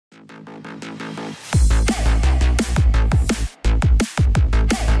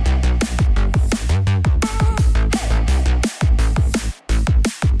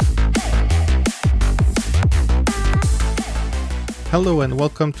Hello and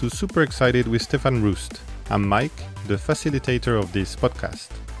welcome to Super Excited with Stefan Roost. I'm Mike, the facilitator of this podcast.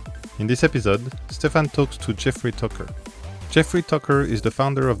 In this episode, Stefan talks to Jeffrey Tucker. Jeffrey Tucker is the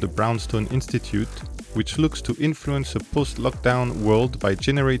founder of the Brownstone Institute, which looks to influence a post-lockdown world by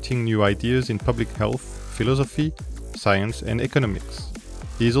generating new ideas in public health, philosophy, science, and economics.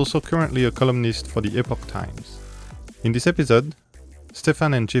 He is also currently a columnist for the Epoch Times. In this episode,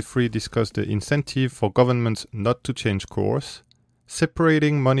 Stefan and Jeffrey discuss the incentive for governments not to change course,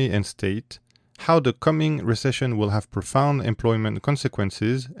 separating money and state, how the coming recession will have profound employment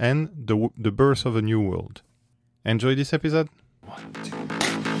consequences, and the birth of a new world. Enjoy this episode? 1, 2.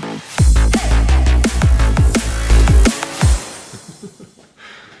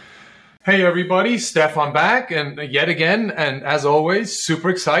 Hey everybody, Stefan back, and yet again, and as always, super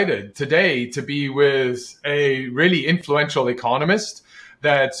excited today to be with a really influential economist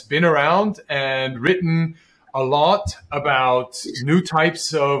that's been around and written a lot about new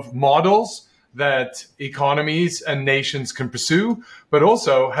types of models that economies and nations can pursue, but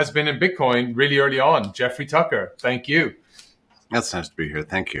also has been in Bitcoin really early on. Jeffrey Tucker, thank you. That's nice to be here.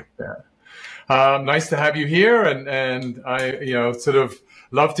 Thank you. Yeah. Nice to have you here, and I, sort of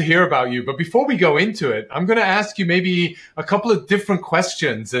love to hear about you. But before we go into it, I'm going to ask you maybe a couple of different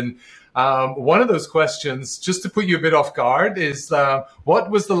questions. And one of those questions, just to put you a bit off guard, is what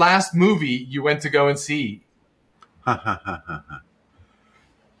was the last movie you went to go and see? I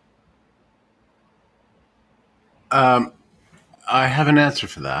have an answer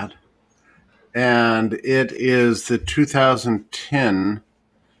for that, and it is the 2010.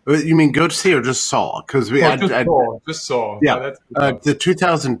 You mean go to see or just saw? Because just saw. Yeah, the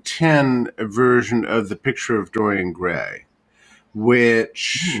 2010 version of The Picture of Dorian Gray,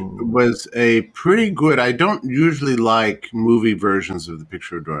 which was a pretty good. I don't usually like movie versions of The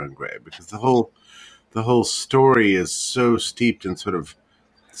Picture of Dorian Gray because the whole story is so steeped in sort of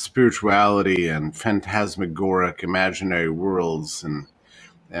spirituality and phantasmagoric imaginary worlds, and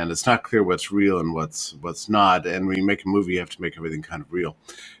it's not clear what's real and what's not. And when you make a movie, you have to make everything kind of real.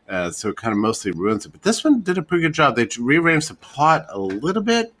 So it kind of mostly ruins it. But this one did a pretty good job. They rearranged the plot a little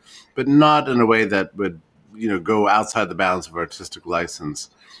bit, but not in a way that would, go outside the bounds of artistic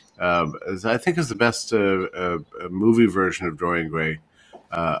license. I think is the best movie version of Dorian Gray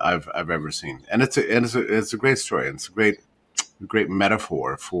I've ever seen. And it's a great story. And it's a great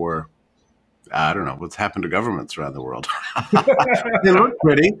metaphor for, I don't know, what's happened to governments around the world. They look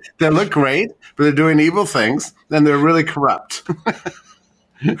pretty, they look great, but they're doing evil things, and they're really corrupt.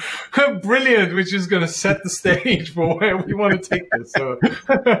 Brilliant, which is going to set the stage for where we want to take this. So,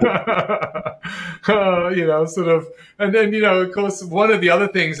 sort of, and then, of course, one of the other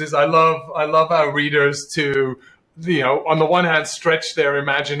things is I love our readers to, on the one hand, stretch their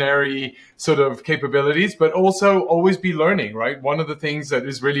imaginary sort of capabilities, but also always be learning, right? One of the things that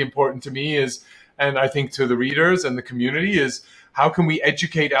is really important to me is, and I think to the readers and the community, is how can we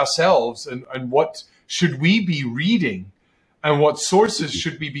educate ourselves, and what should we be reading, and what sources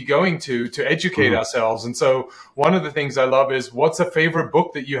should we be going to educate ourselves? And so one of the things I love is, what's a favorite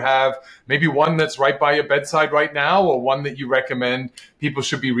book that you have, maybe one that's right by your bedside right now, or one that you recommend people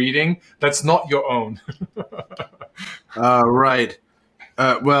should be reading that's not your own? Right.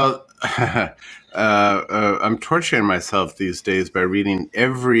 Well, I'm torturing myself these days by reading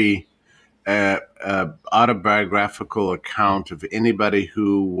every autobiographical account of anybody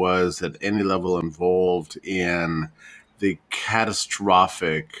who was at any level involved in the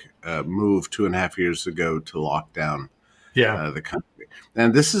catastrophic move 2.5 years ago to lock down the country.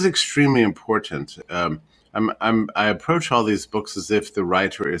 And this is extremely important. I approach all these books as if the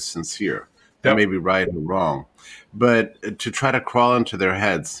writer is sincere. They may be right or wrong, but to try to crawl into their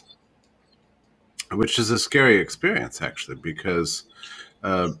heads, which is a scary experience, actually, because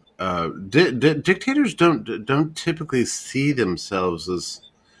dictators don't typically see themselves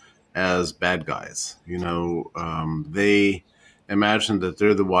as bad guys. They imagine that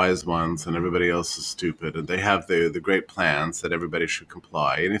they're the wise ones and everybody else is stupid, and they have the great plans that everybody should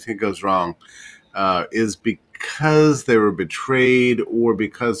comply. Anything that goes wrong is because they were betrayed or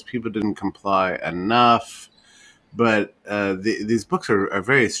because people didn't comply enough. But these books are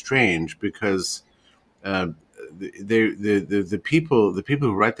very strange because the people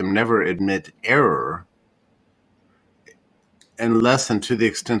who write them never admit error, unless and to the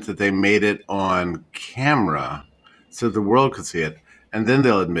extent that they made it on camera so the world could see it, and then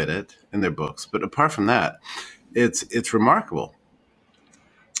they'll admit it in their books. But apart from that, it's remarkable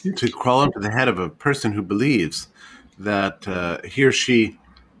to crawl into the head of a person who believes that he or she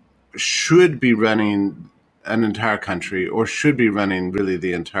should be running an entire country or should be running really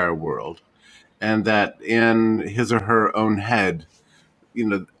the entire world, and that in his or her own head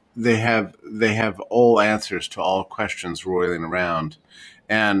they have all answers to all questions roiling around,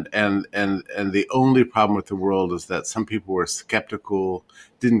 and the only problem with the world is that some people were skeptical,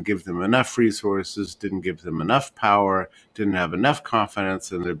 didn't give them enough resources, didn't give them enough power, didn't have enough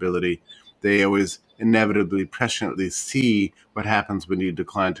confidence in their ability. They always inevitably, presciently see what happens when you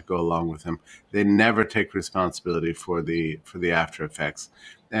decline to go along with them. They never take responsibility for the after effects,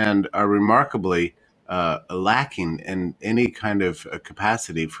 and are remarkably lacking in any kind of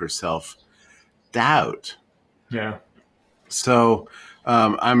capacity for self doubt. Yeah. So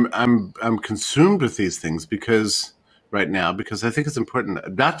I'm consumed with these things because right now, because I think it's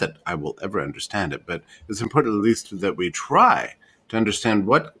important. Not that I will ever understand it, but it's important at least that we try to understand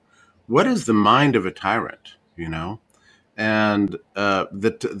what is the mind of a tyrant, and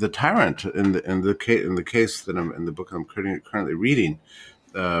the tyrant in the case that I'm in the book I'm currently reading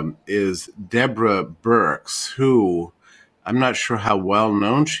is Deborah Birx, who I'm not sure how well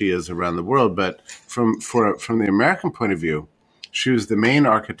known she is around the world, but from the American point of view, she was the main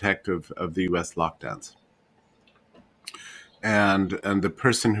architect of the U.S. lockdowns, and the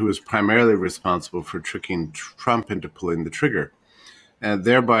person who was primarily responsible for tricking Trump into pulling the trigger, and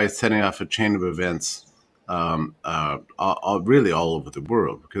thereby setting off a chain of events really all over the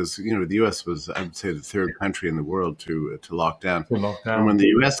world, because the U.S. was, I would say, the third country in the world to lock down. And when the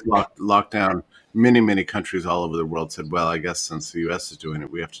U.S. locked down, many countries all over the world said, "Well, I guess since the U.S. is doing it,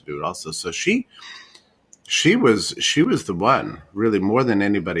 we have to do it also." So she was the one, really, more than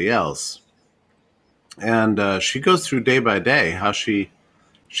anybody else, and she goes through day by day how she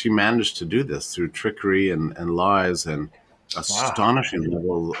managed to do this through trickery and lies and astonishing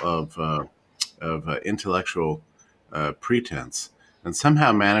level of intellectual pretense, and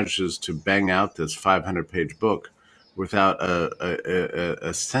somehow manages to bang out this 500-page book without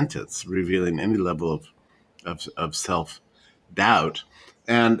a sentence revealing any level of self-doubt.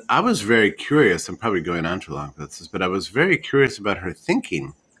 And I was very curious. I'm probably going on too long with this, but I was very curious about her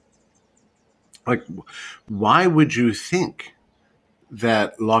thinking. Like, why would you think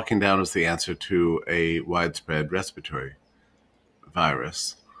that locking down is the answer to a widespread respiratory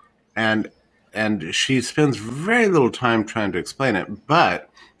virus? And she spends very little time trying to explain it, but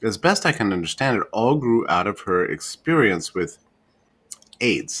as best I can understand, it all grew out of her experience with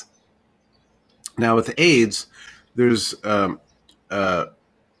AIDS. Now, with AIDS, there's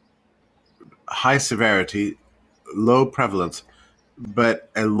high severity, low prevalence, but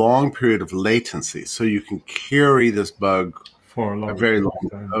a long period of latency. So you can carry this bug for a very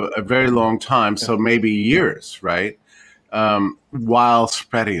long time, so maybe years, right? While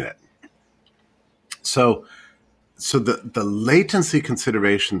spreading it. So the latency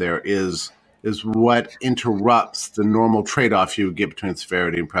consideration there is what interrupts the normal trade-off you would get between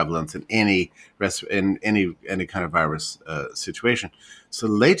severity and prevalence in any kind of virus situation. So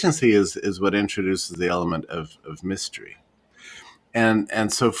latency is what introduces the element of mystery.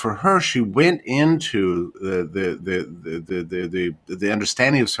 And so for her, she went into the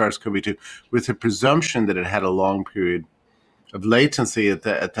understanding of SARS-CoV-2 with the presumption that it had a long period of latency. At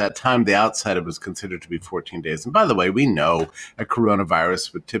that time, the outside it was considered to be 14 days. And by the way, we know a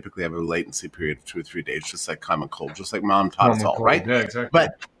coronavirus would typically have a latency period of 2 or 3 days, just like common cold, just like mom taught us all, right? Yeah, exactly.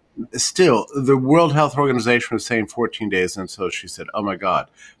 But still, the World Health Organization was saying 14 days. And so she said, oh my God.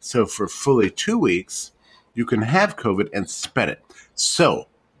 So for fully 2 weeks, you can have COVID and spread it. So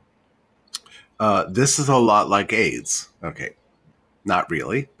this is a lot like AIDS. Okay. Not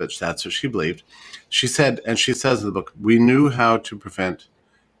really, but that's what she believed. She said, and she says in the book, we knew how to prevent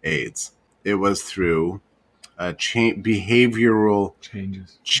AIDS. It was through behavioral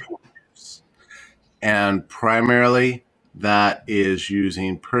changes. And primarily that is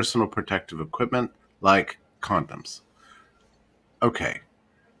using personal protective equipment like condoms. Okay.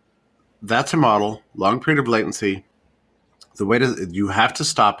 That's a model, long period of latency. The way you have to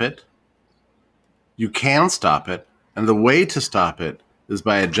stop it. You can stop it. And the way to stop it is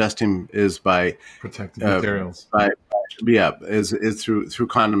by protective materials. Is through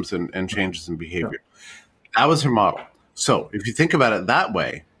condoms and changes in behavior. Yeah. That was her model. So if you think about it that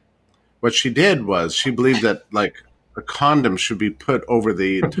way, what she did was she believed that like a condom should be put over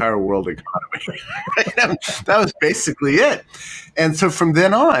the entire world economy. That was basically it. And so from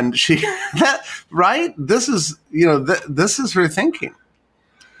then on, this is this is her thinking.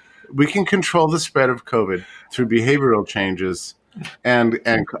 We can control the spread of COVID through behavioral changes and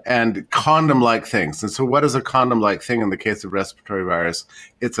condom-like things. And so what is a condom-like thing in the case of respiratory virus?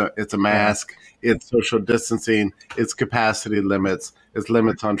 It's a mask, it's social distancing, it's capacity limits, it's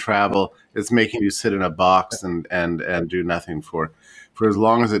limits on travel, it's making you sit in a box and do nothing for as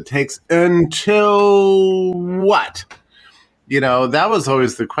long as it takes until what? that was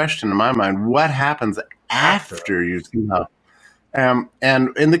always the question in my mind. What happens after you see how?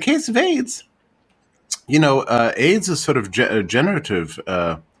 And in the case of AIDS, AIDS is sort of degenerative,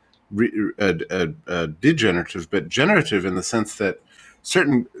 but generative in the sense that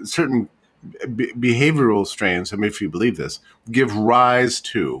certain behavioral strains, I mean, if you believe this, give rise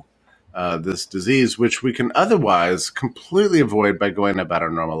to this disease, which we can otherwise completely avoid by going about our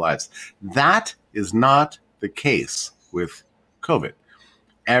normal lives. That is not the case with COVID.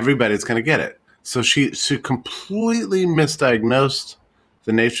 Everybody's going to get it. So she completely misdiagnosed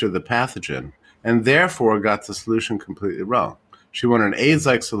the nature of the pathogen and therefore got the solution completely wrong. She wanted an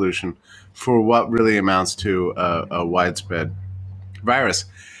AIDS-like solution for what really amounts to a widespread virus.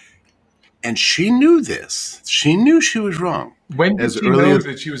 And she knew this. She knew she was wrong. When did she know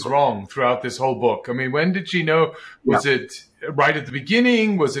that she was wrong throughout this whole book? I mean, when did she know? Was it right at the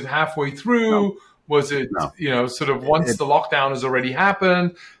beginning? Was it halfway through? No. Was it, sort of once the lockdown has already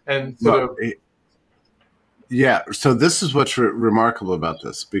happened and sort of... Yeah, so this is what's remarkable about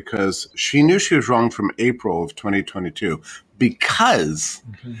this, because she knew she was wrong from April of 2022 because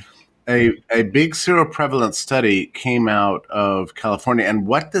a big seroprevalence study came out of California. And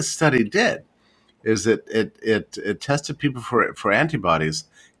what this study did is it tested people for antibodies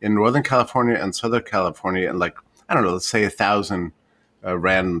in Northern California and Southern California, and let's say 1,000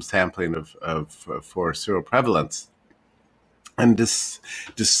 random sampling for seroprevalence, and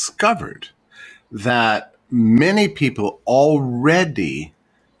discovered that many people already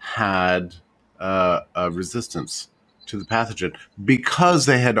had a resistance to the pathogen because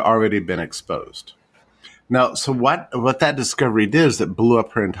they had already been exposed. Now, so what that discovery did is it blew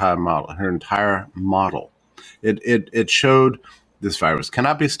up her entire model. It showed this virus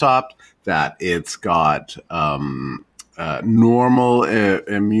cannot be stopped, that it's got normal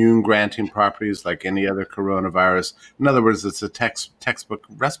immune granting properties like any other coronavirus. In other words, it's a textbook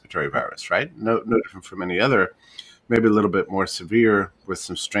respiratory virus, right? No different from any other, maybe a little bit more severe with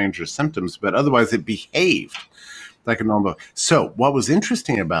some stranger symptoms, but otherwise it behaved like a normal. So what was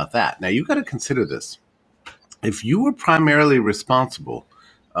interesting about that, now you got to consider this. If you were primarily responsible,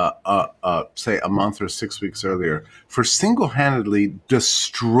 say a month or 6 weeks earlier, for single-handedly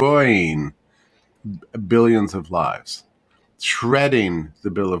destroying billions of lives, shredding the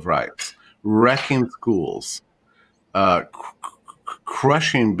Bill of Rights, wrecking schools,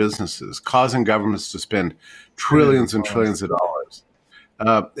 crushing businesses, causing governments to spend trillions and trillions of dollars.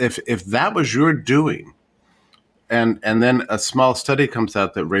 If that was your doing, and then a small study comes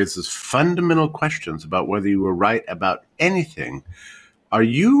out that raises fundamental questions about whether you were right about anything, are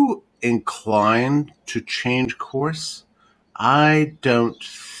you inclined to change course? I don't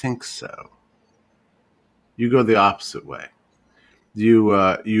think so. You go the opposite way.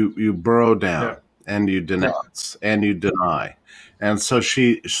 You burrow down and you denounce and you deny. And so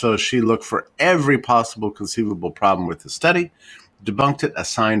she looked for every possible conceivable problem with the study, debunked it,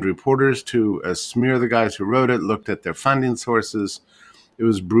 assigned reporters to smear the guys who wrote it, looked at their funding sources. It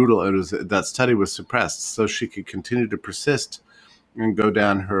was brutal. That study was suppressed so she could continue to persist and go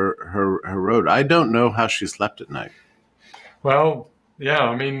down her road. I don't know how she slept at night. Well, yeah,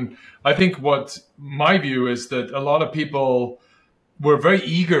 I mean, I think what my view is that a lot of people were very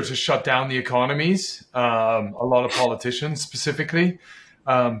eager to shut down the economies, a lot of politicians specifically,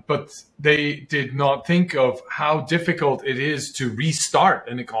 but they did not think of how difficult it is to restart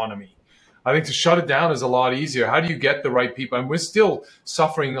an economy. I think to shut it down is a lot easier. How do you get the right people? And we're still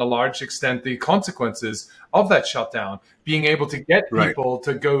suffering a large extent the consequences of that shutdown, being able to get people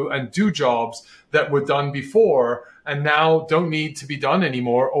to go and do jobs that were done before and now don't need to be done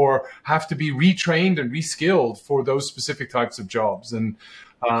anymore or have to be retrained and reskilled for those specific types of jobs. And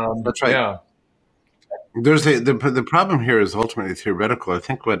that's right. Yeah. There's the problem here is ultimately theoretical. I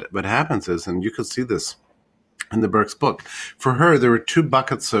think what happens is, and you can see this in the Burke's book, for her, there were two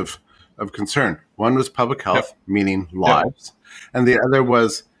buckets of concern. One was public health, meaning lives, and the other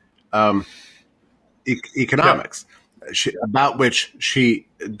was economics, about which she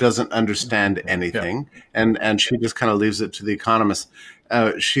doesn't understand anything, and she just kind of leaves it to the economists.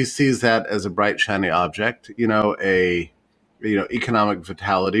 She sees that as a bright, shiny object, economic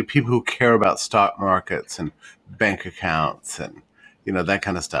vitality, people who care about stock markets and bank accounts and that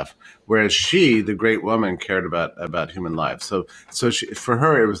kind of stuff. Whereas she, the great woman, cared about human lives. So for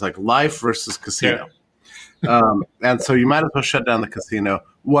her, it was like life versus casino. And so you might as well shut down the casino.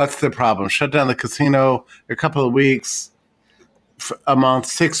 What's the problem? Shut down the casino a couple of weeks, a month,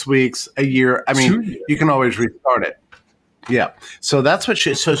 6 weeks, a year. I mean, you can always restart it. Yeah. So that's what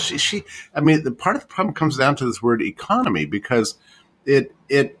she I mean, the part of the problem comes down to this word economy, because it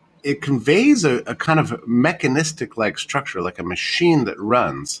it conveys a kind of mechanistic like structure, like a machine that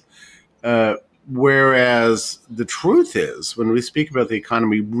runs. Whereas the truth is, when we speak about the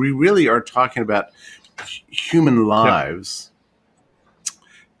economy, we really are talking about human lives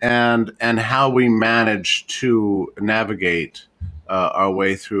and how we manage to navigate our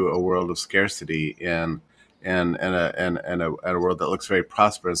way through a world of scarcity and a world that looks very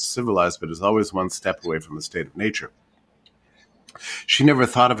prosperous, civilized, but is always one step away from the state of nature. She never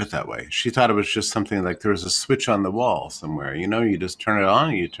thought of it that way. She thought it was just something like there was a switch on the wall somewhere. You just turn it on,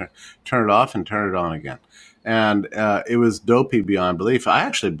 and you turn it off, and turn it on again. And it was dopey beyond belief. I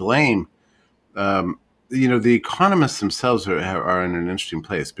actually blame, the economists themselves are in an interesting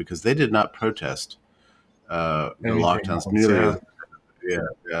place because they did not protest the lockdowns nearly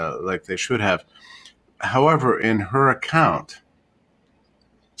like they should have. However, in her account,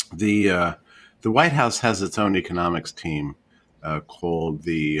 the White House has its own economics team called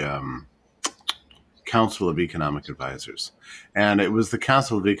the Council of Economic Advisors. And it was the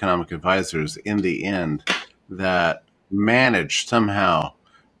Council of Economic Advisors in the end that managed somehow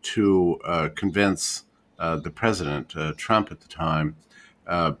to convince the president, Trump at the time,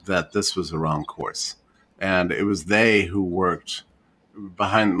 that this was the wrong course. And it was they who worked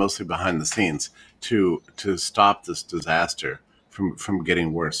mostly behind the scenes to stop this disaster from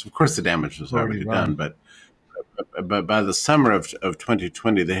getting worse. Of course, the damage was already done, but by the summer of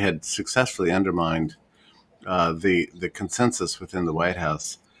 2020, they had successfully undermined the consensus within the White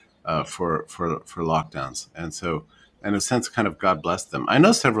House for lockdowns. And so, in a sense, kind of God bless them. I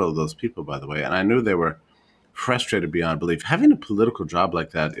know several of those people, by the way, and I knew they were frustrated beyond belief. Having a political job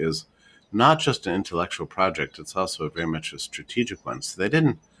like that is not just an intellectual project; it's also very much a strategic one. So they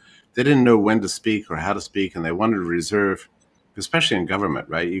didn't know when to speak or how to speak, and they wanted to reserve, especially in government,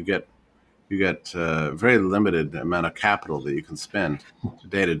 right? You get very limited amount of capital that you can spend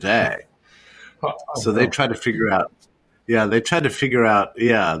day to day. So they tried to figure out,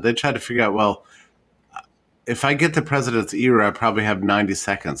 well, if I get the president's ear, I probably have 90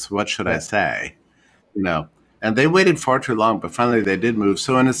 seconds. What should I say? And they waited far too long, but finally they did move.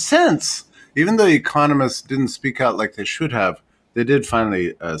 So in a sense, even though economists didn't speak out like they should have, they did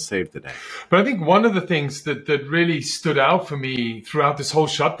finally save the day. But I think one of the things that really stood out for me throughout this whole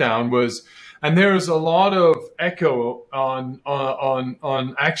shutdown was, and there's a lot of echo on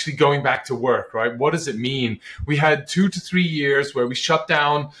actually going back to work, right? What does it mean? We had 2 to 3 years where we shut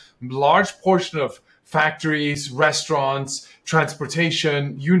down a large portion of factories, restaurants,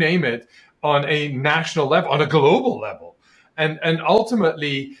 transportation, you name it, on a national level, on a global level. And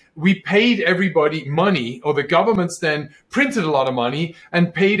ultimately, we paid everybody money, or the governments then printed a lot of money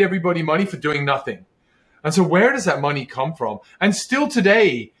and paid everybody money for doing nothing. And so where does that money come from? And still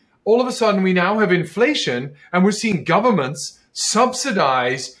today, all of a sudden, we now have inflation, and we're seeing governments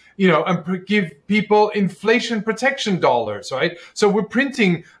subsidize, and give people inflation protection dollars, right? So we're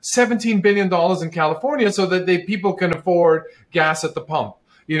printing $17 billion in California so that people can afford gas at the pump.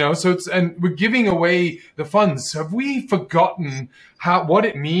 And we're giving away the funds. Have we forgotten what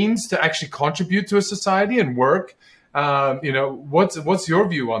it means to actually contribute to a society and work? What's your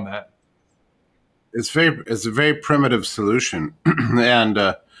view on that? It's a very primitive solution,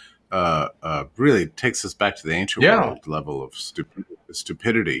 and really takes us back to the ancient world level of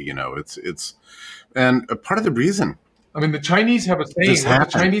stupidity. And a part of the reason. I mean, the Chinese have a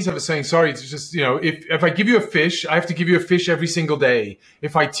saying. Sorry, it's just, if I give you a fish, I have to give you a fish every single day.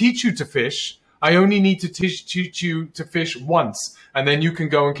 If I teach you to fish, I only need to teach you to fish once, and then you can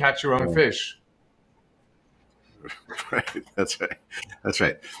go and catch your own fish. Right. That's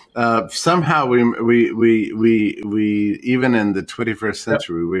right. Somehow we even in the 21st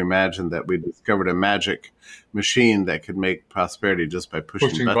century, we imagined that we discovered a magic machine that could make prosperity just by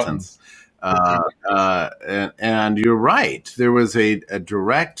pushing buttons. And you're right. There was a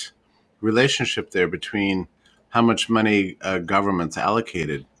direct relationship there between how much money governments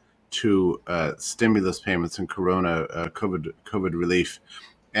allocated to stimulus payments and COVID relief,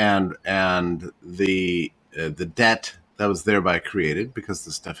 and the debt that was thereby created because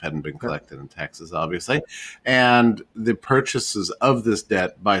the stuff hadn't been collected in taxes, obviously, and the purchases of this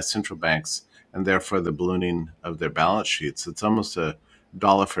debt by central banks, and therefore the ballooning of their balance sheets. It's almost a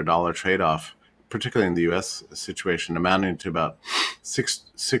dollar for dollar trade-off, particularly in the U.S. situation, amounting to about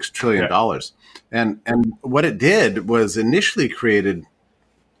 $6 trillion. And what it did was initially created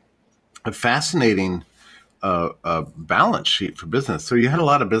a fascinating balance sheet for business. So you had a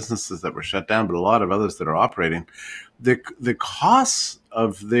lot of businesses that were shut down, but a lot of others that are operating. The costs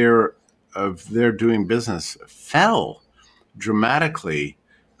of their doing business fell dramatically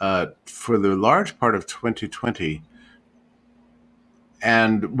for the large part of 2020.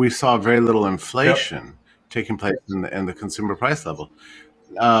 and we saw very little inflation taking place in the consumer price level.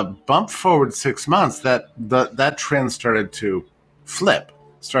 Bump forward 6 months, that trend started to flip,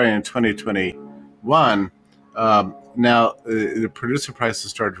 starting in 2021. Now the producer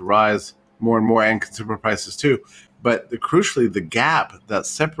prices started to rise more and more, and consumer prices too. But crucially, the gap that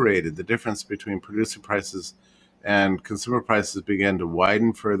separated the difference between producer prices and consumer prices began to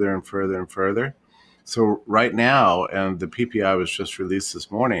widen further and further and further. So right now, and the PPI was just released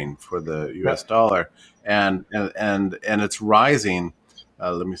this morning for the U.S. dollar, and it's rising.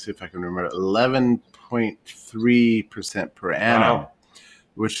 Let me see if I can remember, 11.3% per annum,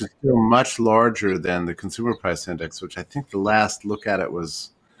 which is still much larger than the consumer price index, which I think the last look at it was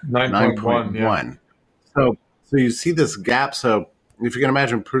 9.1. Yeah. So you see this gap. So if you can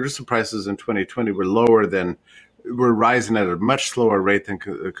imagine, producer prices in 2020 were rising at a much slower rate than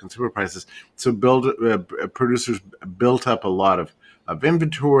consumer prices. So producers built up a lot of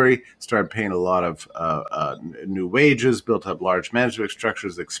inventory, started paying a lot of new wages, built up large management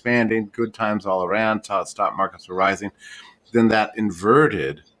structures, expanding, good times all around, stock markets were rising. Then that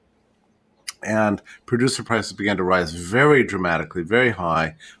inverted, and producer prices began to rise very dramatically, very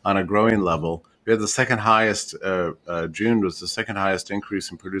high on a growing level. We had the second highest, June was the second highest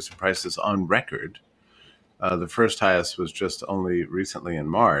increase in producer prices on record. The first highest was just only recently in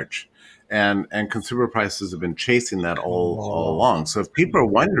March. And consumer prices have been chasing that all along. So if people are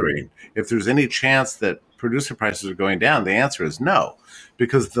wondering if there's any chance that producer prices are going down, the answer is no,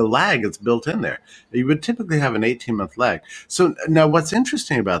 because the lag is built in there. You would typically have an 18-month lag. So now what's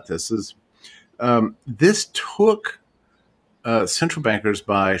interesting about this is this took central bankers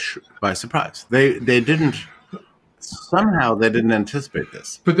by surprise. They didn't anticipate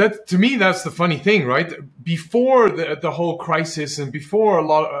this. But that, to me, that's the funny thing, right? Before the whole crisis, and before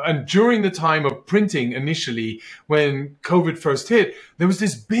and during the time of printing initially, when COVID first hit, there was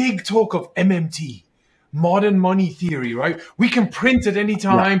this big talk of MMT, modern money theory, right? We can print at any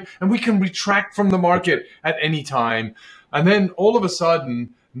time, and we can retract from the market at any time. And then all of a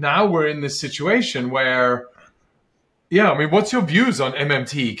sudden, now we're in this situation where, I mean, what's your views on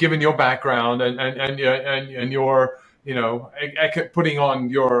MMT, given your background and your, putting on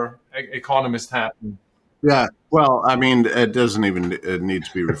your economist hat? Yeah, well, I mean, it doesn't even need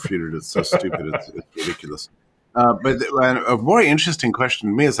to be refuted. It's so stupid, it's ridiculous. But a more interesting question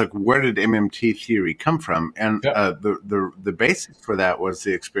to me is, like, where did MMT theory come from? And the basis for that was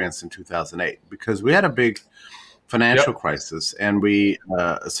the experience in 2008, because we had a big financial crisis, and we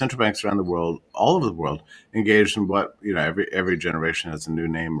central banks around the world, all over the world, engaged in what every generation has a new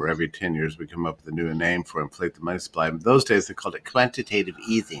name, or every 10 years we come up with a new name for inflate the money supply. In those days they called it quantitative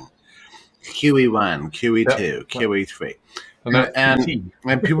easing, QE1, QE2, QE3,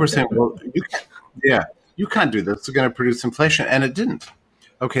 and people were saying, well, you can't do this, it's going to produce inflation, and it didn't.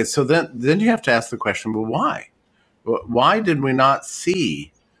 Okay, so then you have to ask the question, well, why? Why did we not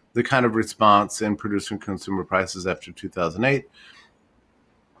see the kind of response in producer and consumer prices after 2008?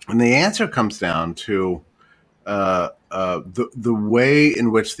 And the answer comes down to the way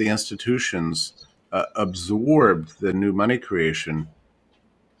in which the institutions absorbed the new money creation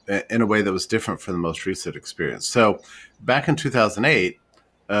in a way that was different from the most recent experience. So back in 2008,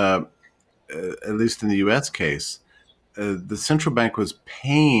 at least in the U.S. case, the central bank was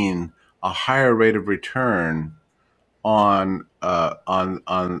paying a higher rate of return on the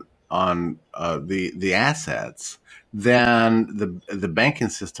assets than the banking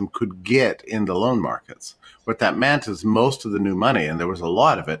system could get in the loan markets. What that meant is most of the new money, and there was a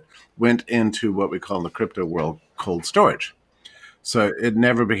lot of it, went into what we call in the crypto world cold storage. So it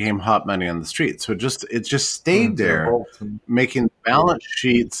never became hot money on the street. So it just stayed there, making balance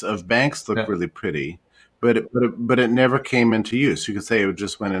sheets of banks look really pretty, but it never came into use. You could say it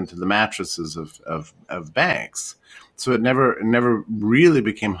just went into the mattresses of banks. So it never really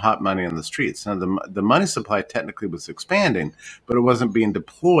became hot money on the streets. Now the money supply technically was expanding, but it wasn't being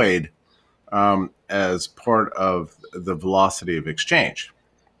deployed as part of the velocity of exchange.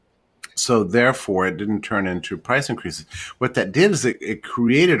 So therefore, it didn't turn into price increases. What that did is it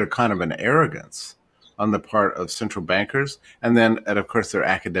created a kind of an arrogance on the part of central bankers, and then, and of course, their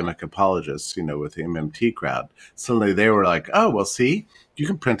academic apologists, with the MMT crowd. Suddenly they were like, oh, well, see, you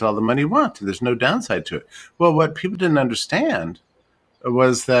can print all the money you want. There's no downside to it. Well, what people didn't understand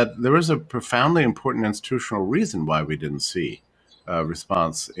was that there was a profoundly important institutional reason why we didn't see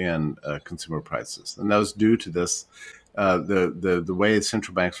response in consumer prices. And that was due to this, the way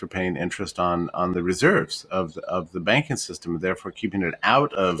central banks were paying interest on the reserves of the banking system, and therefore keeping it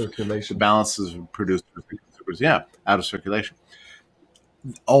out of the balances produced for consumers, out of circulation.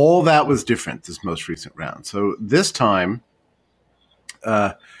 All that was different this most recent round. So this time,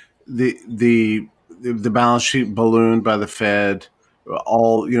 the balance sheet ballooned by the Fed.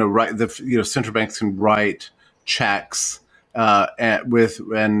 All central banks can write checks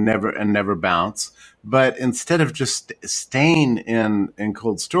and never bounce. But instead of just staying in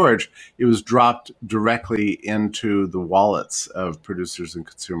cold storage, it was dropped directly into the wallets of producers and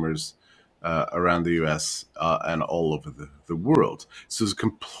consumers around the U.S. And all over the world. So it's a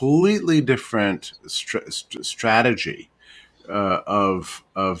completely different strategy of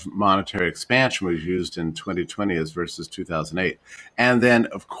monetary expansion was used in 2020 as versus 2008. And then,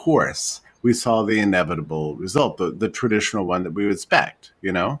 of course, we saw the inevitable result, the traditional one that we would expect,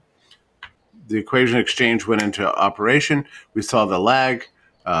 The equation exchange went into operation. We saw the lag,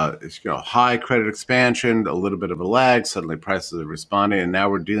 high credit expansion, a little bit of a lag. Suddenly prices are responding. And now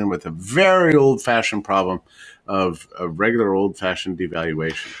we're dealing with a very old-fashioned problem of regular old-fashioned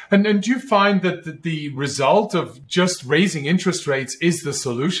devaluation. And do you find that the result of just raising interest rates is the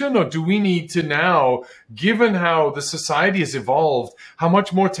solution? Or do we need to now, given how the society has evolved, how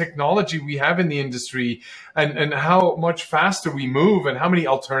much more technology we have in the industry, and how much faster we move and how many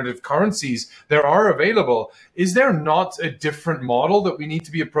alternative currencies there are available, is there not a different model that we need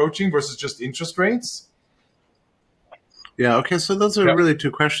to be approaching versus just interest rates? Yeah, okay, so those are really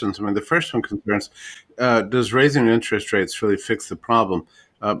two questions. I mean, the first one concerns, does raising interest rates really fix the problem?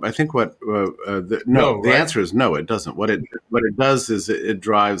 I think the answer is no, it doesn't. What it does is it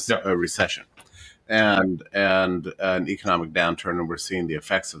drives a recession and an economic downturn, and we're seeing the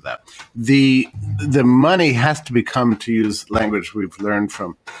effects of that. The money has to become, to use language we've learned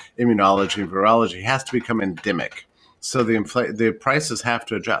from immunology and virology, has to become endemic. So the prices have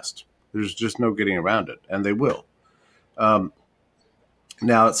to adjust. There's just no getting around it, and they will.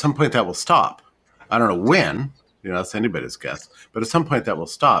 Now, at some point that will stop. I don't know when, that's anybody's guess, but at some point that will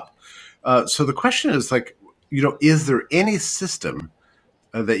stop. So the question is is there any system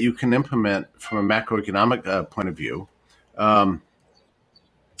that you can implement from a macroeconomic point of view that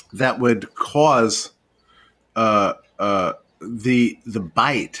would cause the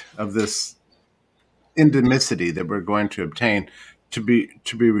bite of this endemicity that we're going to obtain to be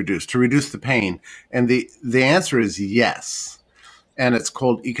reduced, to reduce the pain? And the answer is yes. And it's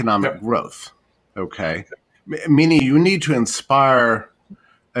called economic growth. Okay. Meaning you need to inspire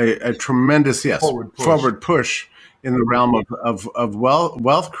a tremendous, forward push in the realm of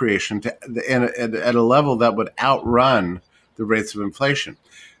wealth creation at a level that would outrun the rates of inflation.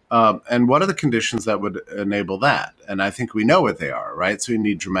 And what are the conditions that would enable that? And I think we know what they are, right? So you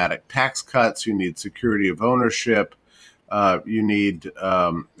need dramatic tax cuts, you need security of ownership, you need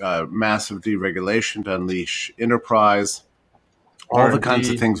massive deregulation to unleash enterprise, all the kinds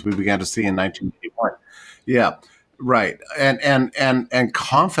of things we began to see in 1981. Yeah, right. And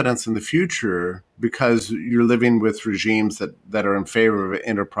confidence in the future, because you're living with regimes that are in favor of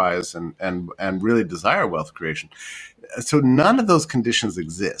enterprise and really desire wealth creation. So none of those conditions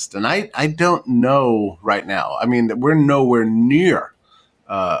exist. And I don't know right now. I mean, we're nowhere near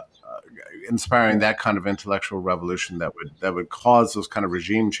inspiring that kind of intellectual revolution that would cause those kind of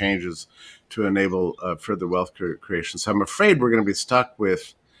regime changes to enable further wealth creation. So I'm afraid we're going to be stuck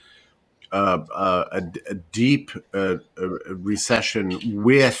with a deep recession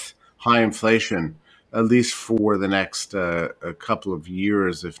with high inflation, at least for the next a couple of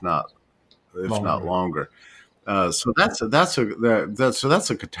years, if not longer. So that's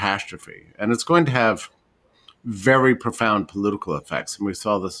a catastrophe, and it's going to have very profound political effects. And we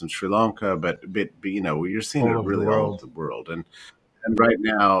saw this in Sri Lanka, but you're seeing it really all over the world. And right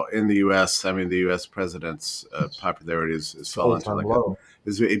now in the U.S., I mean, the U.S. president's popularity is falling to low.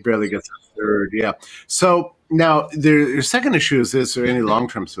 It barely gets a third. Yeah. So now the second issue is there any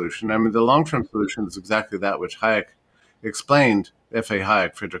long-term solution? I mean, the long-term solution is exactly that which Hayek explained. F.A.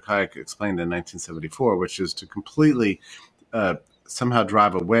 Hayek, Friedrich Hayek, explained in 1974, which is to completely somehow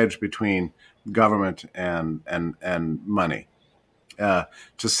drive a wedge between government and money, to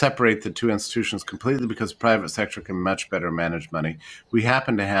separate the two institutions completely, because private sector can much better manage money. We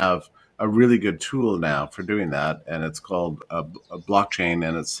happen to have a really good tool now for doing that, and it's called a blockchain,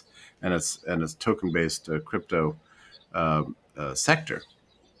 and it's token-based crypto sector.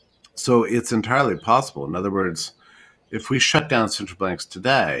 So it's entirely possible. In other words, if we shut down central banks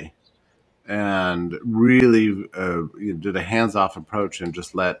today and really did a hands-off approach and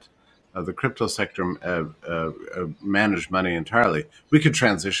just let the crypto sector manage money entirely, we could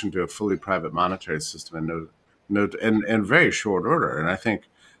transition to a fully private monetary system in very short order. And I think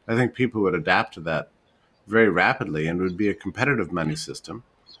people would adapt to that very rapidly, and it would be a competitive money system.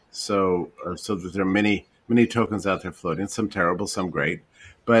 So that there are many many tokens out there floating, some terrible, some great,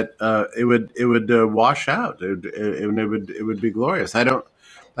 but it would wash out. It would be glorious. I don't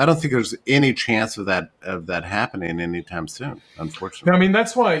think there's any chance of that happening anytime soon, unfortunately. I mean,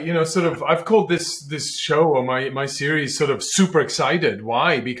 that's why, sort of, I've called this show or my series sort of Super Excited.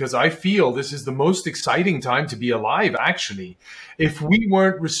 Why? Because I feel this is the most exciting time to be alive, actually. If we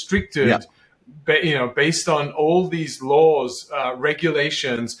weren't restricted, based on all these laws,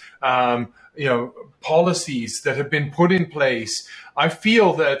 regulations, policies that have been put in place, I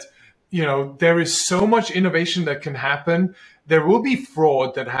feel that, there is so much innovation that can happen. There will be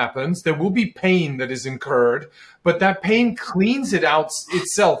fraud that happens. There will be pain that is incurred, but that pain cleans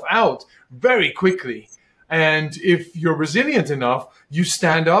itself out very quickly. And if you're resilient enough, you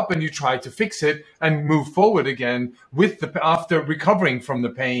stand up and you try to fix it and move forward again after recovering from the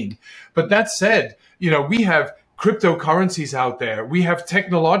pain. But that said, we have cryptocurrencies out there. We have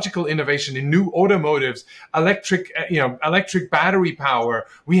technological innovation in new automotives, electric battery power.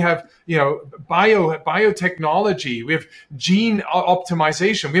 We have, biotechnology. We have gene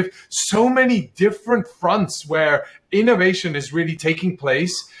optimization. We have so many different fronts where innovation is really taking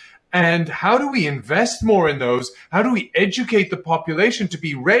place. And how do we invest more in those? How do we educate the population to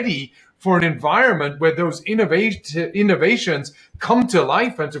be ready for an environment where those innovations come to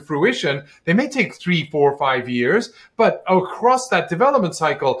life and to fruition? They may take 3, 4, 5 years, but across that development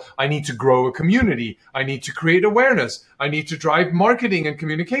cycle, I need to grow a community. I need to create awareness. I need to drive marketing and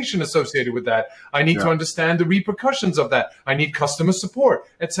communication associated with that. I need to understand the repercussions of that. I need customer support,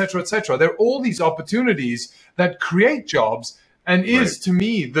 et cetera, et cetera. There are all these opportunities that create jobs and is, to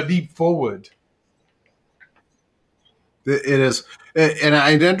me, the leap forward. It is, and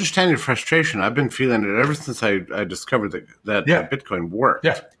I understand your frustration. I've been feeling it ever since I discovered that Bitcoin worked.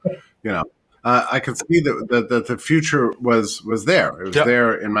 I could see that the future was there. It was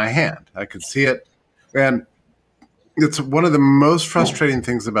there in my hand. I could see it, and it's one of the most frustrating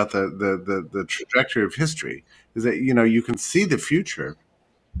things about the trajectory of history is that you can see the future,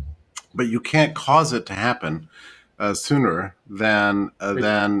 but you can't cause it to happen sooner than it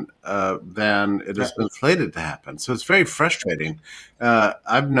has been slated to happen. So it's very frustrating.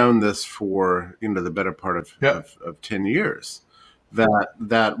 I've known this for the better part of 10 years.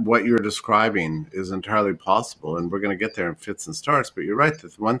 That what you're describing is entirely possible, and we're going to get there in fits and starts. But you're right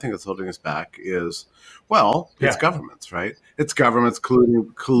that the one thing that's holding us back is, it's governments, right? It's governments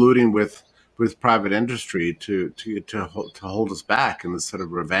colluding with private industry to hold us back in this sort of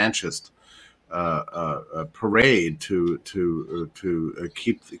revanchist parade to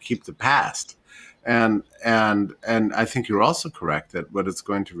keep the past, and I think you're also correct that what it's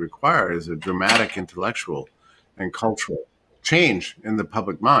going to require is a dramatic intellectual and cultural change in the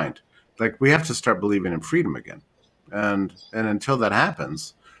public mind. Like, we have to start believing in freedom again, and until that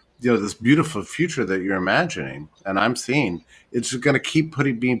happens, this beautiful future that you're imagining and I'm seeing, it's just going to keep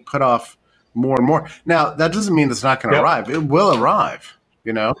being put off more and more. Now, that doesn't mean it's not going to arrive. It will arrive.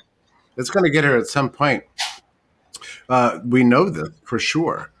 It's going to get here at some point. We know this for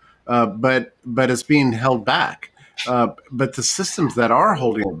sure, but it's being held back. But the systems that are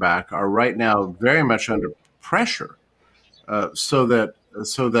holding it back are right now very much under pressure, so that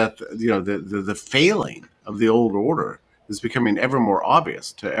the failing of the old order is becoming ever more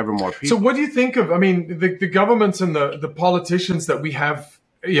obvious to ever more people. So, what do you think of? I mean, the governments and the politicians that we have,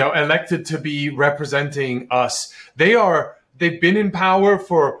 elected to be representing us, They've been in power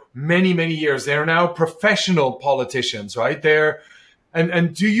for many, many years. They're now professional politicians, right?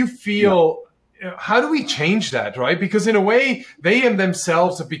 And do you feel, how do we change that, right? Because in a way, they and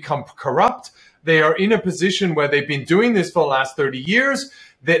themselves have become corrupt. They are in a position where they've been doing this for the last 30 years,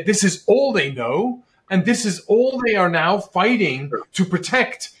 that this is all they know. And this is all they are now fighting to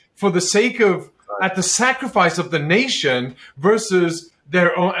protect for the sake of, at the sacrifice of the nation versus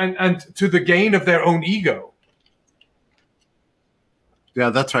their own, and to the gain of their own ego. Yeah,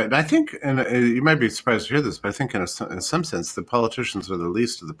 that's right. And I think, and you might be surprised to hear this, but I think in some sense, the politicians are the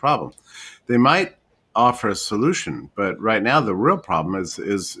least of the problem. They might offer a solution, but right now the real problem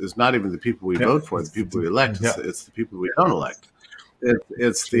is not even the people we vote for, the people we elect. It's the people we don't elect.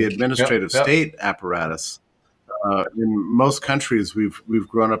 It's the administrative state apparatus. In most countries, we've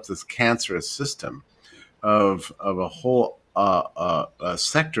grown up this cancerous system of a whole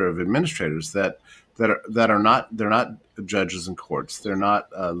sector of administrators that are not judges in courts. They're not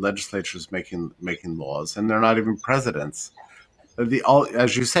legislatures making laws, and they're not even presidents.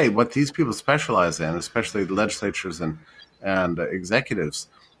 As you say, what these people specialize in, especially the legislatures and executives,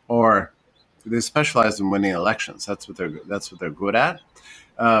 they specialize in winning elections. That's what they're good at.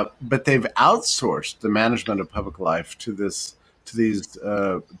 But they've outsourced the management of public life to these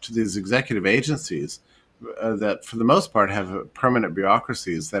executive agencies that for the most part have permanent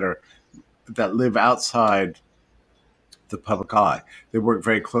bureaucracies that live outside the public eye. They work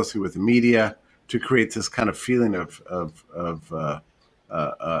very closely with the media to create this kind of feeling of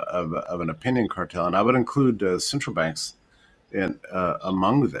an opinion cartel, and I would include central banks in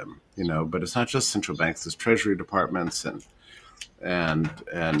among them. But it's not just central banks; there's treasury departments and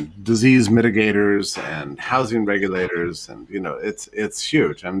disease mitigators and housing regulators, and it's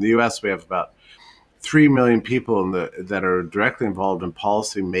huge. In the U.S., we have about 3 million people that are directly involved in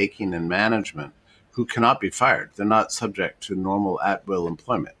policy making and management who cannot be fired. They're not subject to normal at-will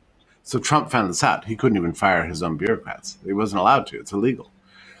employment. So Trump found this out. He couldn't even fire his own bureaucrats. He wasn't allowed to. It's illegal.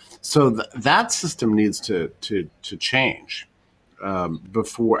 So that system needs to change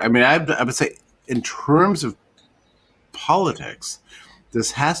before. I mean, I would say in terms of politics,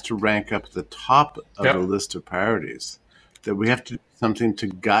 this has to rank up at the top of the list of priorities, that we have to do something to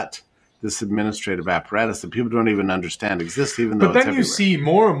gut this administrative apparatus that people don't even understand exists, even though it's everywhere. But then you see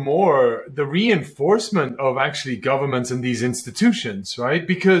more and more the reinforcement of actually governments and these institutions, right?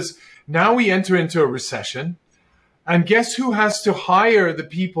 Because now we enter into a recession, and guess who has to hire the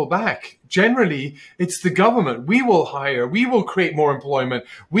people back? Generally, it's the government. We will hire, we will create more employment,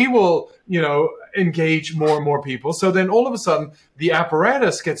 we will, engage more and more people. So then all of a sudden, the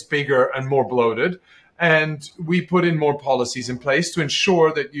apparatus gets bigger and more bloated. And we put in more policies in place to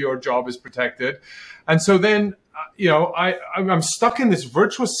ensure that your job is protected. And so then, I'm stuck in this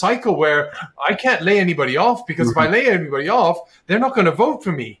virtuous cycle where I can't lay anybody off, because if I lay anybody off, they're not going to vote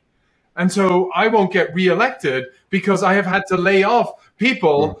for me. And so I won't get reelected because I have had to lay off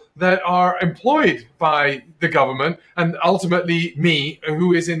people that are employed by the government, and ultimately me,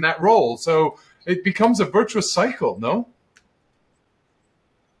 who is in that role. So it becomes a virtuous cycle, no?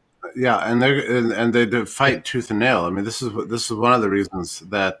 Yeah, and they fight tooth and nail. I mean, this is one of the reasons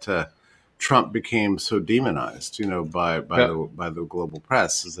that Trump became so demonized, by the global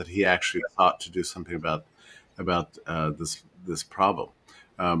press, is that he actually thought to do something about this problem.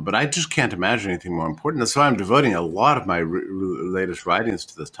 But I just can't imagine anything more important. That's why I'm devoting a lot of my latest writings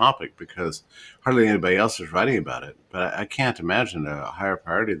to this topic, because hardly anybody else is writing about it. But I can't imagine a higher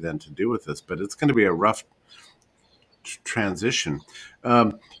priority than to deal with this. But it's going to be a rough transition.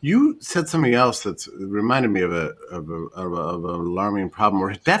 You said something else that's reminded me of an alarming problem.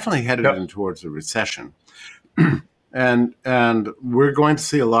 We're definitely headed in towards a recession, and we're going to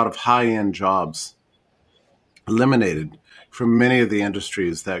see a lot of high-end jobs eliminated from many of the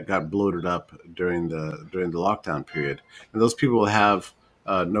industries that got bloated up during the lockdown period, and those people will have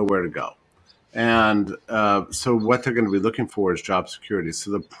nowhere to go. And so what they're going to be looking for is job security.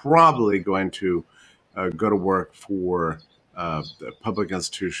 So they're probably going to go to work for the public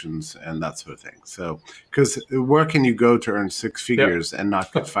institutions and that sort of thing. So, because where can you go to earn six figures and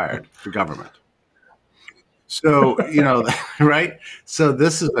not get fired? The government. So, right? So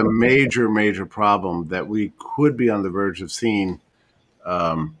this is a major, major problem that we could be on the verge of seeing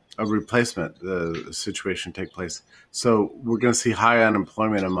a replacement situation take place. So we're going to see high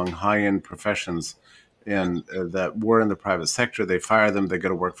unemployment among high-end professions that were in the private sector. They fire them, they go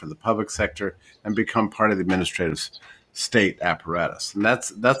to work for the public sector and become part of the administrative state apparatus. And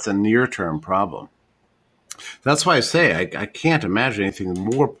that's a near-term problem. That's why I say I can't imagine anything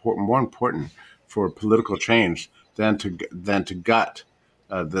more important for political change than to gut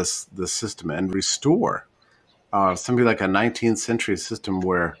this system and restore something like a 19th century system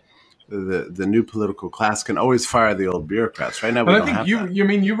where the new political class can always fire the old bureaucrats. Right now, we don't have that.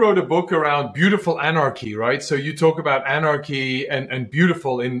 You wrote a book around beautiful anarchy, right? So you talk about anarchy and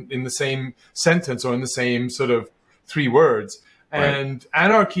beautiful in the same sentence, or in the same sort of three words. And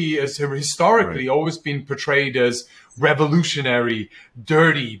anarchy has historically always been portrayed as revolutionary,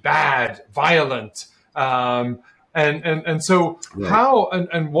 dirty, bad, violent. And so how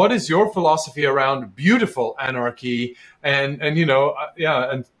and what is your philosophy around beautiful anarchy? And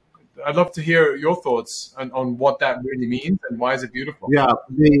I'd love to hear your thoughts on what that really means and why is it beautiful? Yeah,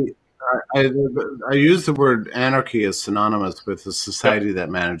 I use the word anarchy as synonymous with a society that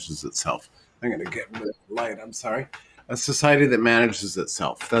manages itself. I'm going to get rid of the light. I'm sorry. A society that manages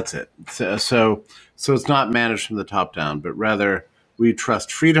itself. That's it. So it's not managed from the top down, but rather we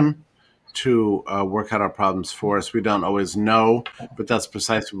trust freedom to work out our problems for us. We don't always know, but that's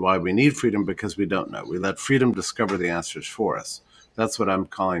precisely why we need freedom, because we don't know. We let freedom discover the answers for us. That's what I'm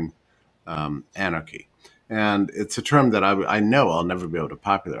calling anarchy. And it's a term that I know I'll never be able to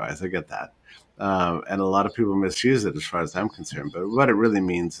popularize. I get that. And a lot of people misuse it as far as I'm concerned. But what it really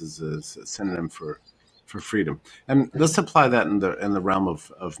means is a synonym for freedom. And let's apply that in the realm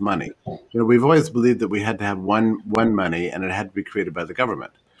of money. We've always believed that we had to have one money and it had to be created by the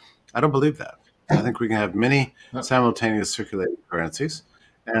government. I don't believe that. I think we can have many simultaneous circulating currencies,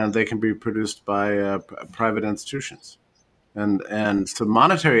 and they can be produced by private institutions. And so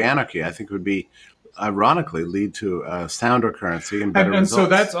monetary anarchy, I think, would be ironically lead to a sounder currency and better And results. so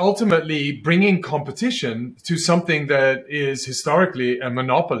that's ultimately bringing competition to something that is historically a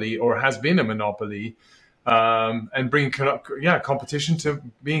monopoly or has been a monopoly, and bringing competition to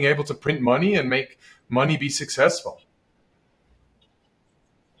being able to print money and make money be successful.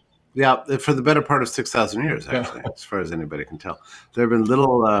 Yeah, for the better part of 6,000 years, actually, as far as anybody can tell. There have been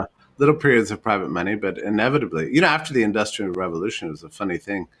little periods of private money, but inevitably, after the Industrial Revolution, it was a funny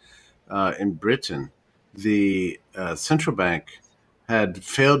thing. In Britain, the central bank had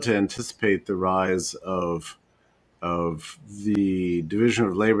failed to anticipate the rise of the division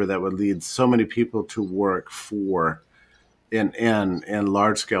of labor that would lead so many people to work in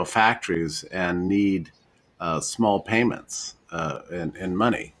large scale factories and need small payments in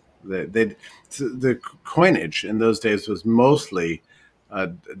money. The coinage in those days was mostly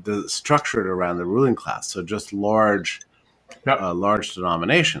structured around the ruling class, so just large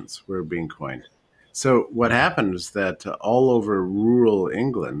denominations were being coined. So what happened is that all over rural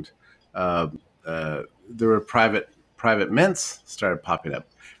England, there were private mints started popping up.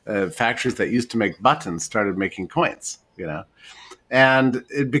 Factories that used to make buttons started making coins. And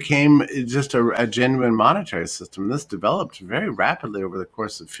it became just a genuine monetary system. This developed very rapidly over the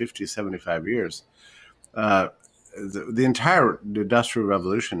course of 50, 75 years. The entire Industrial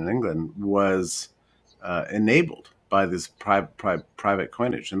Revolution in England was enabled by this private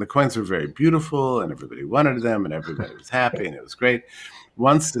coinage. And the coins were very beautiful, and everybody wanted them, and everybody was happy, and it was great.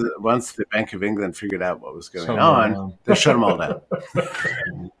 Once the Bank of England figured out what was going on, they shut them all down.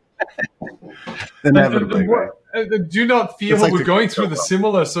 Inevitably, do you not feel we're going through the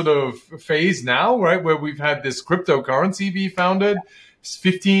similar sort of phase now, right? Where we've had this cryptocurrency be founded,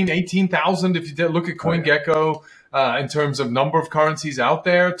 15, 18,000, if you look at CoinGecko, in terms of number of currencies out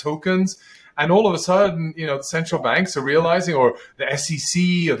there, tokens. And all of a sudden, the central banks are realizing, or the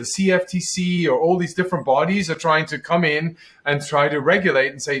SEC or the CFTC or all these different bodies are trying to come in and try to regulate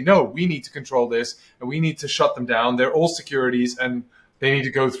and say, no, we need to control this and we need to shut them down. They're all securities and they need to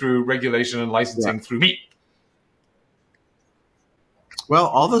go through regulation and licensing through me. Well,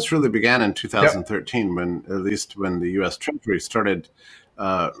 all this really began in 2013 when the U.S. Treasury started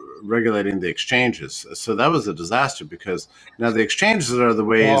regulating the exchanges. So that was a disaster because now the exchanges are the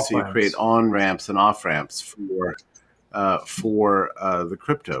ways you create on-ramps and off-ramps for the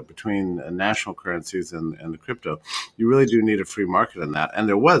crypto between national currencies and the crypto. You really do need a free market in that. And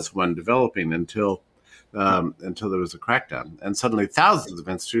there was one developing until there was a crackdown. And suddenly thousands of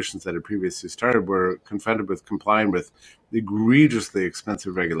institutions that had previously started were confronted with complying with egregiously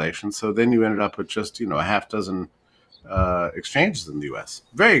expensive regulations. So then you ended up with just, a half dozen exchanges in the U.S.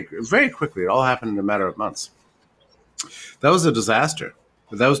 Very, very quickly. It all happened in a matter of months. That was a disaster.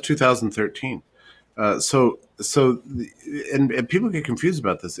 That was 2013. And people get confused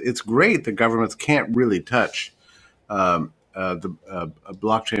about this. It's great that governments can't really touch the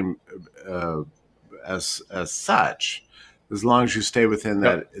blockchain as such, as long as you stay within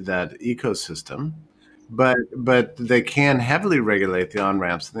that ecosystem. But they can heavily regulate the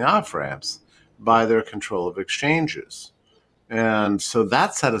on-ramps and the off-ramps by their control of exchanges. And so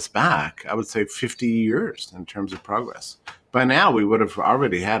that set us back, I would say, 50 years in terms of progress. By now, we would have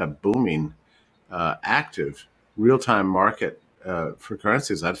already had a booming, active, real-time market for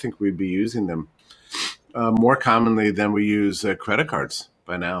currencies. I think we'd be using them more commonly than we use credit cards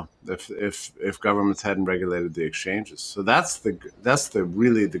by now, if governments hadn't regulated the exchanges. So that's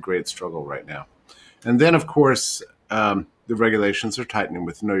really the great struggle right now. And then, of course, the regulations are tightening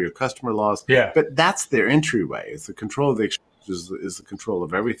with know your customer laws. Yeah. But that's their entryway. It's the control of the exchanges is the control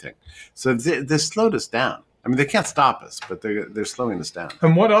of everything. So they slowed us down. I mean, they can't stop us, but they're slowing us down.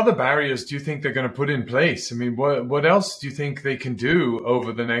 And what other barriers do you think they're going to put in place? I mean, what else do you think they can do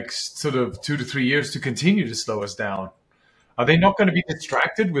over the next sort of 2 to 3 years to continue to slow us down? Are they not going to be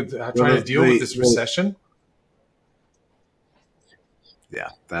distracted with trying to deal with this recession? Yeah,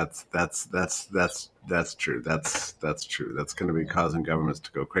 that's true. That's true. That's going to be causing governments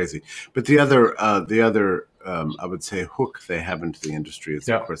to go crazy. But the other I would say hook they have into the industry is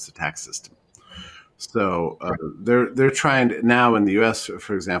of course the tax system. So they're trying to, now in the U.S.,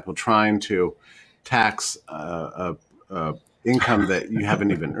 for example, trying to tax income that you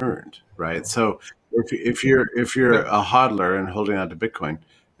haven't even earned, right? So if you're a hodler and holding on to Bitcoin,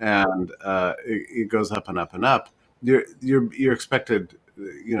 and it goes up and up and up, you're expected,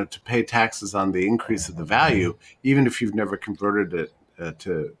 to pay taxes on the increase of the value, even if you've never converted it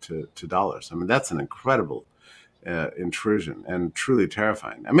to dollars. I mean, that's an incredible intrusion and truly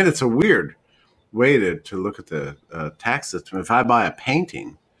terrifying. I mean, it's a weird way to look at the tax system. If I buy a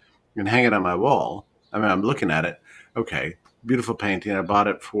painting and hang it on my wall, I mean, I'm looking at it. Okay, beautiful painting. I bought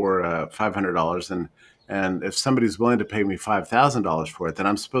it for $500, and if somebody's willing to pay me $5,000 for it, then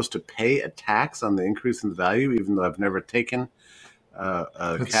I'm supposed to pay a tax on the increase in the value, even though I've never taken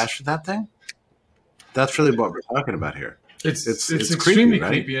cash for that thing. That's really what we're talking about here. It's extremely creepy, right?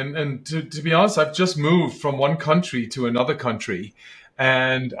 creepy. And to be honest, I've just moved from one country to another country,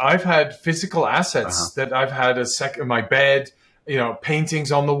 and I've had physical assets that I've had my bed,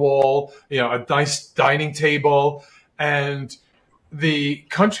 paintings on the wall, a nice dining table, and the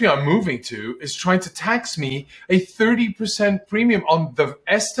country I'm moving to is trying to tax me a 30% premium on the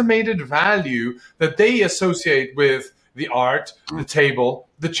estimated value that they associate with the art, the table,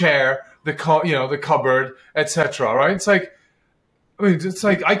 the chair, the cupboard, etc. Right? It's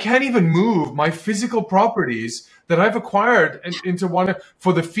like I can't even move my physical properties that I've acquired into one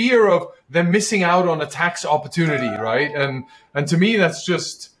for the fear of them missing out on a tax opportunity, right? And to me, that's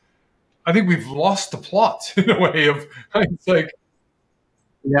just, I think we've lost the plot in a way of, it's like.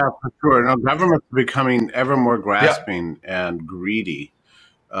 Yeah, for sure. No, governments are becoming ever more grasping and greedy.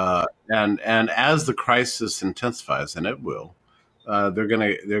 And as the crisis intensifies, and it will, they're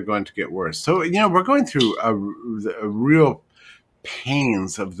going to get worse. So, we're going through a real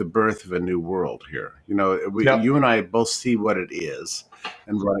pains of the birth of a new world here. You and I both see what it is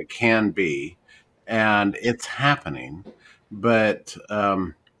and what it can be, and it's happening, but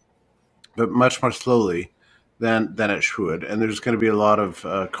much more slowly than it should. And there's going to be a lot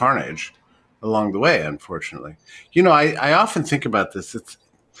of carnage along the way, unfortunately. I often think about this. It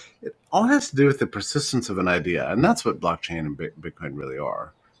all has to do with the persistence of an idea, and that's what blockchain and Bitcoin really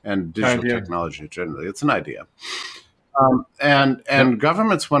are, and digital technology generally. It's an idea. And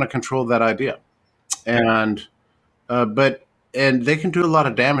governments want to control that idea, and they can do a lot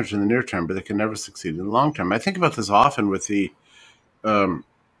of damage in the near term, but they can never succeed in the long term. I think about this often with a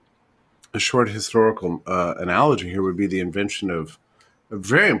short historical analogy here would be the invention of a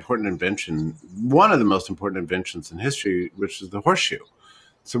very important invention, one of the most important inventions in history, which is the horseshoe.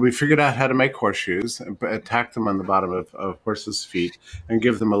 So we figured out how to make horseshoes, attack them on the bottom of horses' feet, and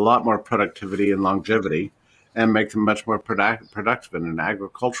give them a lot more productivity and longevity, and make them much more productive in an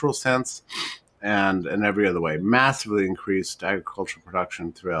agricultural sense and in every other way. Massively increased agricultural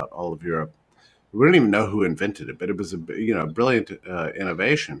production throughout all of Europe. We don't even know who invented it, but it was a brilliant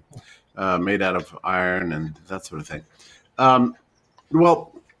innovation made out of iron and that sort of thing.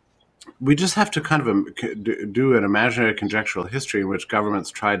 Well, we just have to kind of do an imaginary conjectural history in which governments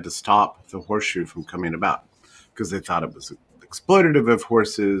tried to stop the horseshoe from coming about because they thought it was exploitative of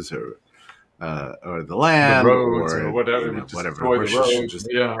horses or the land, the roads, or whatever. Whatever. Or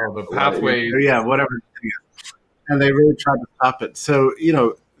the pathways. Whatever. And they really tried to stop it. So,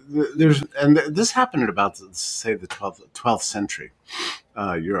 this happened at about, say, the 12th century,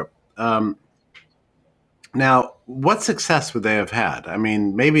 Europe. Now, what success would they have had? I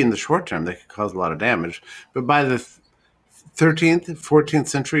mean, maybe in the short term they could cause a lot of damage, but by the 13th, 14th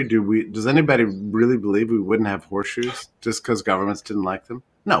century, does anybody really believe we wouldn't have horseshoes just because governments didn't like them?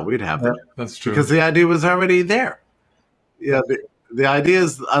 No, we'd have them. That's true. Because the idea was already there. Yeah, the idea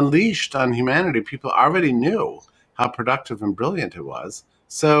is unleashed on humanity. People already knew how productive and brilliant it was.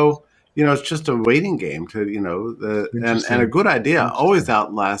 So, it's just a waiting game to, and a good idea always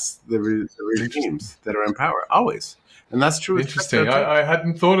outlasts the regimes that are in power, always. And that's true. Interesting. I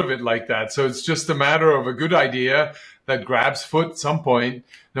hadn't thought of it like that. So it's just a matter of a good idea that grabs foot at some point.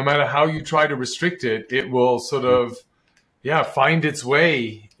 No matter how you try to restrict it, it will sort of, find its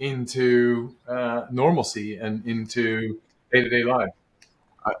way into normalcy and into day-to-day life.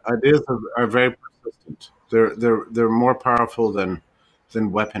 Ideas are very persistent. They're more powerful than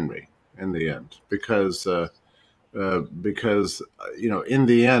weaponry in the end, because in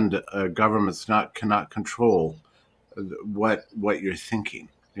the end, governments cannot control what you're thinking.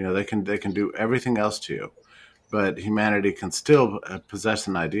 They can do everything else to you, but humanity can still possess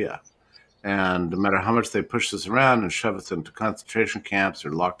an idea. And no matter how much they push us around and shove us into concentration camps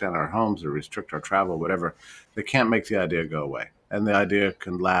or lock down our homes or restrict our travel, whatever, they can't make the idea go away. And the idea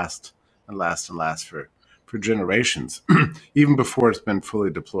can last and last and last for generations, even before it's been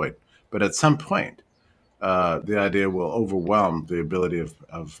fully deployed. But at some point, the idea will overwhelm the ability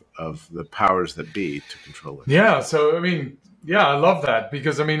of the powers that be to control it. Yeah. So, I love that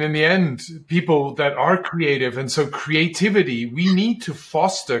because, in the end, people that are creative, and so creativity, we need to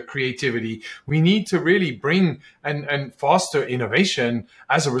foster creativity. We need to really bring and foster innovation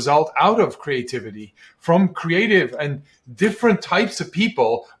as a result out of creativity from creative and different types of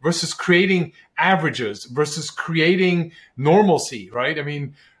people versus creating averages versus creating normalcy, right?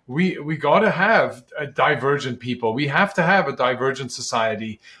 we got to have a divergent people. We have to have a divergent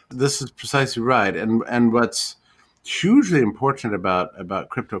society. This is precisely right. And what's hugely important about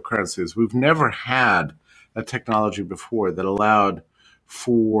cryptocurrency is we've never had a technology before that allowed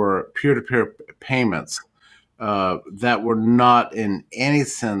for peer-to-peer payments that were not in any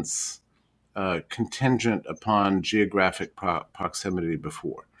sense contingent upon geographic proximity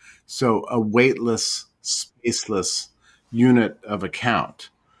before. So a weightless, spaceless unit of account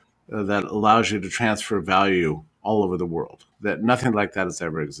that allows you to transfer value all over the world. That nothing like that has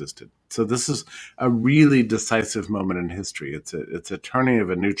ever existed. So this is a really decisive moment in history. It's a turning of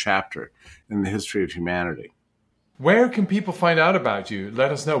a new chapter in the history of humanity. Where can people find out about you?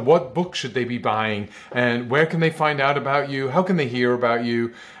 Let us know. What book should they be buying? And where can they find out about you? How can they hear about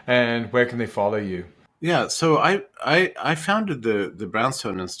you? And where can they follow you? Yeah, so I founded the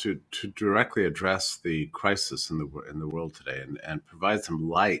Brownstone Institute to directly address the crisis in the world today and provide some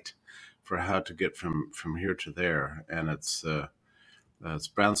light for how to get from here to there. And it's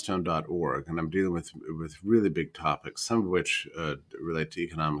brownstone.org, and I'm dealing with really big topics, some of which relate to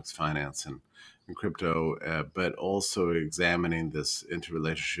economics, finance, and crypto, but also examining this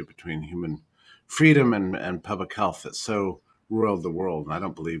interrelationship between human freedom and public health that's so roiled the world. And I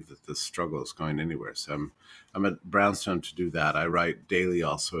don't believe that this struggle is going anywhere. So I'm at Brownstone to do that. I write daily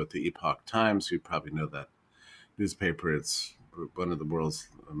also at the Epoch Times. You probably know that newspaper. It's one of the world's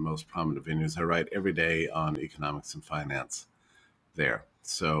most prominent venues. I write every day on economics and finance there.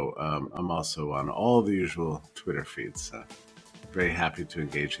 So I'm also on all the usual Twitter feeds. Very happy to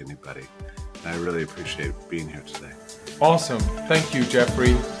engage anybody. And I really appreciate being here today. Awesome. Thank you,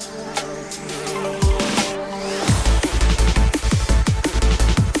 Jeffrey.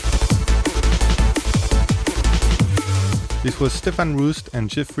 This was Stefan Roost and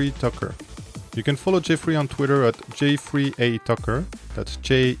Jeffrey Tucker. You can follow Jeffrey on Twitter at JeffreyATucker. That's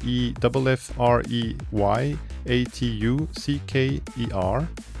JEFFREYATUCKER.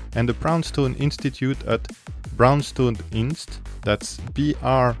 And the Brownstone Institute at Brownstone Inst. That's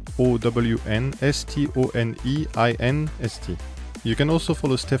BROWNSTONEINST. You can also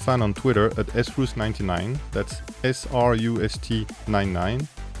follow Stefan on Twitter at sroost99. That's SRUST99.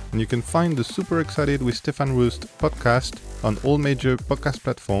 And you can find the Super Excited with Stefan Roost podcast on all major podcast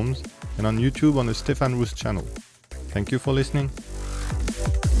platforms and on YouTube on the Stefan Roost channel. Thank you for listening.